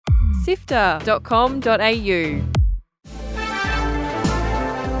sifter.com.au.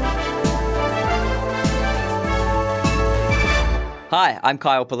 Hi, I'm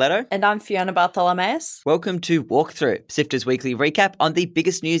Kyle Paletto. And I'm Fiona Bartholomeus. Welcome to Walkthrough, Sifter's weekly recap on the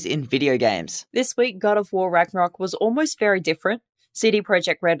biggest news in video games. This week, God of War Ragnarok was almost very different. CD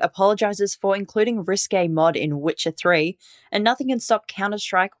Projekt Red apologises for including risque mod in Witcher 3, and nothing can stop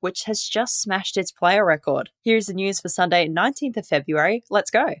Counter-Strike, which has just smashed its player record. Here's the news for Sunday, 19th of February.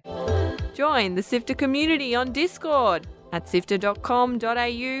 Let's go. Join the Sifter community on Discord at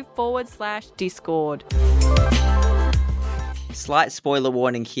sifter.com.au/Discord. Slight spoiler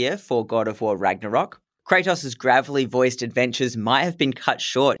warning here for God of War Ragnarok. Kratos' gravelly voiced adventures might have been cut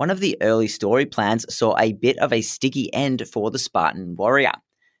short. One of the early story plans saw a bit of a sticky end for the Spartan warrior.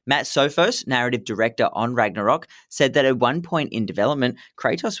 Matt Sophos, narrative director on Ragnarok, said that at one point in development,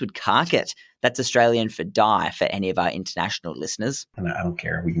 Kratos would cark it. That's Australian for die for any of our international listeners. And I don't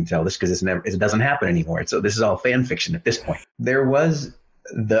care. We can tell this because it doesn't happen anymore. So this is all fan fiction at this point. There was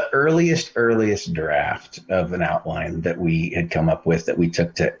the earliest draft of an outline that we had come up with that we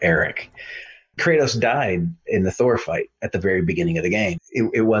took to Eric. Kratos died in the Thor fight at the very beginning of the game.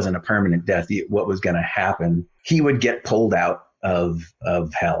 It wasn't a permanent death. What was going to happen, he would get pulled out of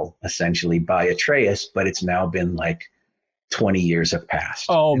hell, essentially, by Atreus, but it's now been like 20 years have passed.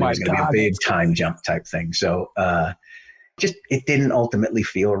 Oh, my God. It was going to be a big time jump type thing. So it didn't ultimately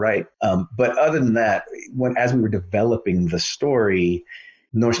feel right. But other than that, as we were developing the story,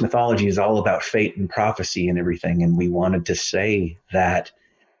 Norse mythology is all about fate and prophecy and everything. And we wanted to say that,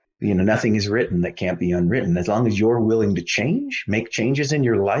 nothing is written that can't be unwritten. As long as you're willing to make changes in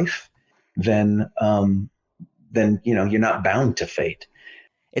your life, then you're not bound to fate.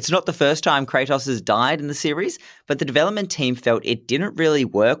 It's not the first time Kratos has died in the series, but the development team felt it didn't really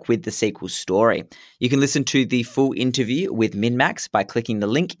work with the sequel story. You can listen to the full interview with MinMax by clicking the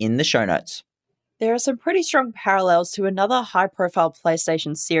link in the show notes. There are some pretty strong parallels to another high-profile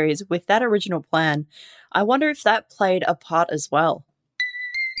PlayStation series with that original plan. I wonder if that played a part as well.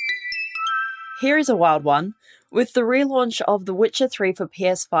 Here is a wild one. With the relaunch of The Witcher 3 for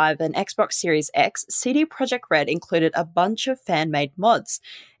PS5 and Xbox Series X, CD Projekt Red included a bunch of fan-made mods,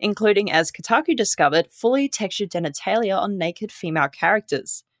 including, as Kotaku discovered, fully textured genitalia on naked female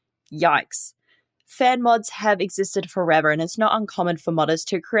characters. Yikes. Fan mods have existed forever, and it's not uncommon for modders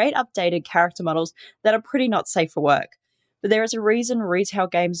to create updated character models that are pretty not safe for work. But there is a reason retail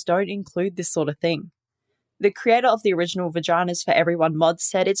games don't include this sort of thing. The creator of the original Vaginas for Everyone mod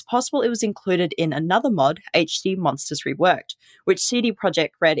said it's possible it was included in another mod, HD Monsters Reworked, which CD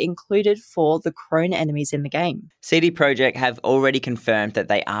Projekt Red included for the crone enemies in the game. CD Projekt have already confirmed that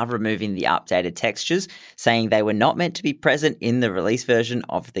they are removing the updated textures, saying they were not meant to be present in the release version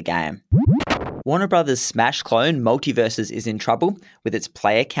of the game. Warner Bros. Smash clone Multiverses is in trouble, with its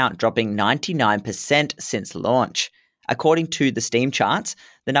player count dropping 99% since launch. According to the Steam charts,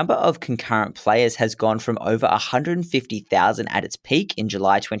 the number of concurrent players has gone from over 150,000 at its peak in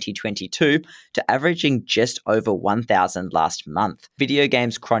July 2022 to averaging just over 1,000 last month. Video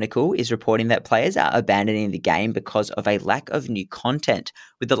Games Chronicle is reporting that players are abandoning the game because of a lack of new content,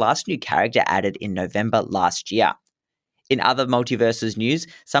 with the last new character added in November last year. In other Multiverses news,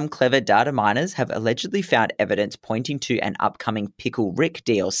 some clever data miners have allegedly found evidence pointing to an upcoming Pickle Rick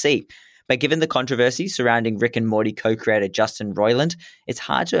DLC. But given the controversy surrounding Rick and Morty co-creator Justin Roiland, it's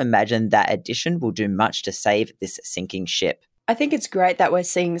hard to imagine that addition will do much to save this sinking ship. I think it's great that we're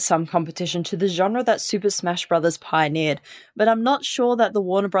seeing some competition to the genre that Super Smash Bros. Pioneered, but I'm not sure that the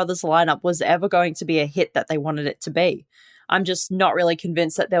Warner Bros. Lineup was ever going to be a hit that they wanted it to be. I'm just not really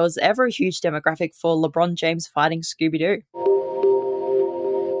convinced that there was ever a huge demographic for LeBron James fighting Scooby-Doo.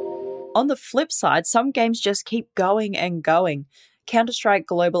 On the flip side, some games just keep going and going. Counter-Strike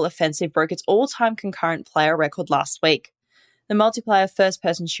Global Offensive broke its all-time concurrent player record last week. The multiplayer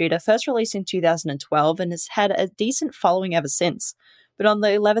first-person shooter first released in 2012 and has had a decent following ever since. But on the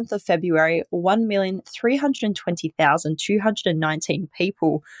 11th of February, 1,320,219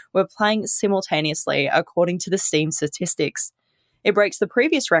 people were playing simultaneously, according to the Steam statistics. It breaks the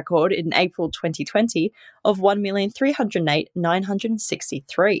previous record in April 2020 of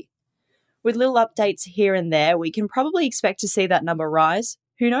 1,308,963. With little updates here and there, we can probably expect to see that number rise.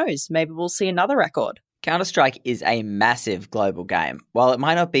 Who knows, maybe we'll see another record. Counter-Strike is a massive global game. While it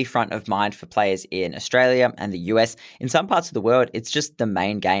might not be front of mind for players in Australia and the US, in some parts of the world, it's just the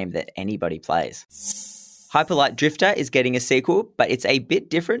main game that anybody plays. Hyperlight Drifter is getting a sequel, but it's a bit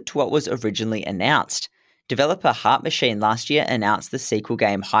different to what was originally announced. Developer Heart Machine last year announced the sequel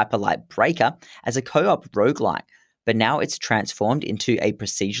game Hyperlight Breaker as a co-op roguelike, but now it's transformed into a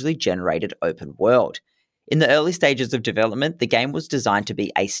procedurally generated open world. In the early stages of development, the game was designed to be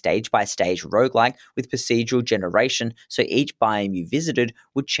a stage-by-stage roguelike with procedural generation, so each biome you visited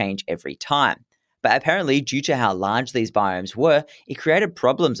would change every time. But apparently, due to how large these biomes were, it created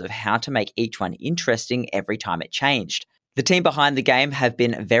problems of how to make each one interesting every time it changed. The team behind the game have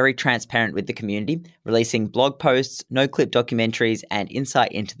been very transparent with the community, releasing blog posts, no-clip documentaries, and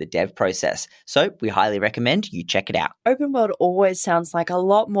insight into the dev process. So we highly recommend you check it out. Open world always sounds like a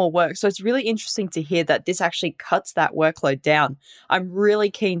lot more work, so it's really interesting to hear that this actually cuts that workload down. I'm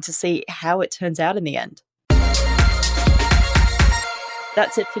really keen to see how it turns out in the end.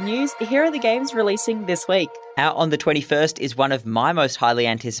 That's it for news. Here are the games releasing this week. Out on the 21st is one of my most highly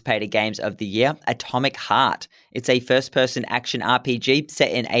anticipated games of the year, Atomic Heart. It's a first-person action RPG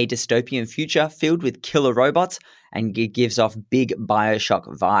set in a dystopian future filled with killer robots, and it gives off big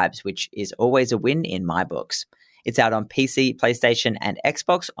Bioshock vibes, which is always a win in my books. It's out on PC, PlayStation, and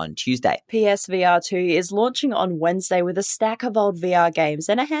Xbox on Tuesday. PSVR 2 is launching on Wednesday with a stack of old VR games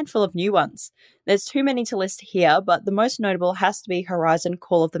and a handful of new ones. There's too many to list here, but the most notable has to be Horizon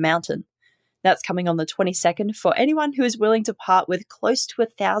Call of the Mountain. That's coming on the 22nd for anyone who is willing to part with close to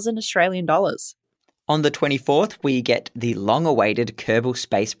 $1,000 Australian dollars. On the 24th, we get the long-awaited Kerbal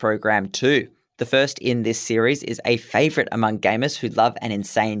Space Program 2. The first in this series is a favourite among gamers who love an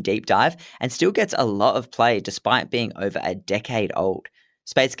insane deep dive and still gets a lot of play despite being over a decade old.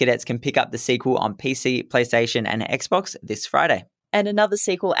 Space Cadets can pick up the sequel on PC, PlayStation and Xbox this Friday. And another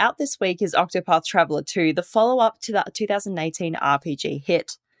sequel out this week is Octopath Traveler 2, the follow-up to that 2018 RPG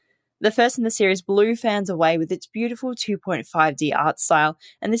hit. The first in the series blew fans away with its beautiful 2.5D art style,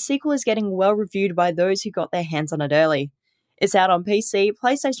 and the sequel is getting well reviewed by those who got their hands on it early. It's out on PC,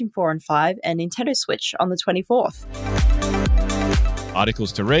 PlayStation 4 and 5, and Nintendo Switch on the 24th.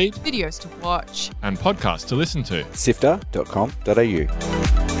 Articles to read, Videos to watch. and podcasts to listen to. Sifter.com.au.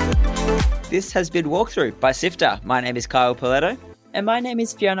 This has been Walkthrough by Sifter. My name is Kyle Paletto. And my name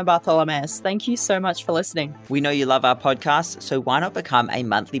is Fiona Bartholomeus. Thank you so much for listening. We know you love our podcast, so why not become a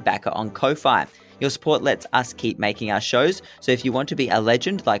monthly backer on Ko-Fi? Your support lets us keep making our shows, so if you want to be a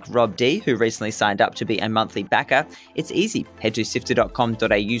legend like Rob D, who recently signed up to be a monthly backer, it's easy. Head to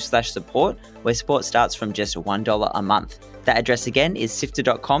sifter.com.au/support, where support starts from just $1 a month. That address again is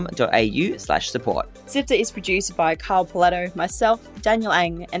sifter.com.au/support. Sifter is produced by Carl Paletto, myself, Daniel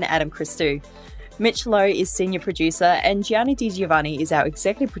Ang, and Adam Christou. Mitch Lowe is senior producer, and Gianni Di Giovanni is our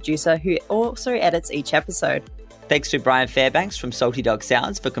executive producer, who also edits each episode. Thanks to Brian Fairbanks from Salty Dog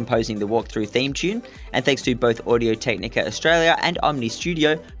Sounds for composing the Walkthrough theme tune, and thanks to both Audio Technica Australia and Omni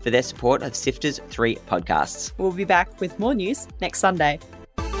Studio for their support of Sifter's 3 podcasts. We'll be back with more news next Sunday.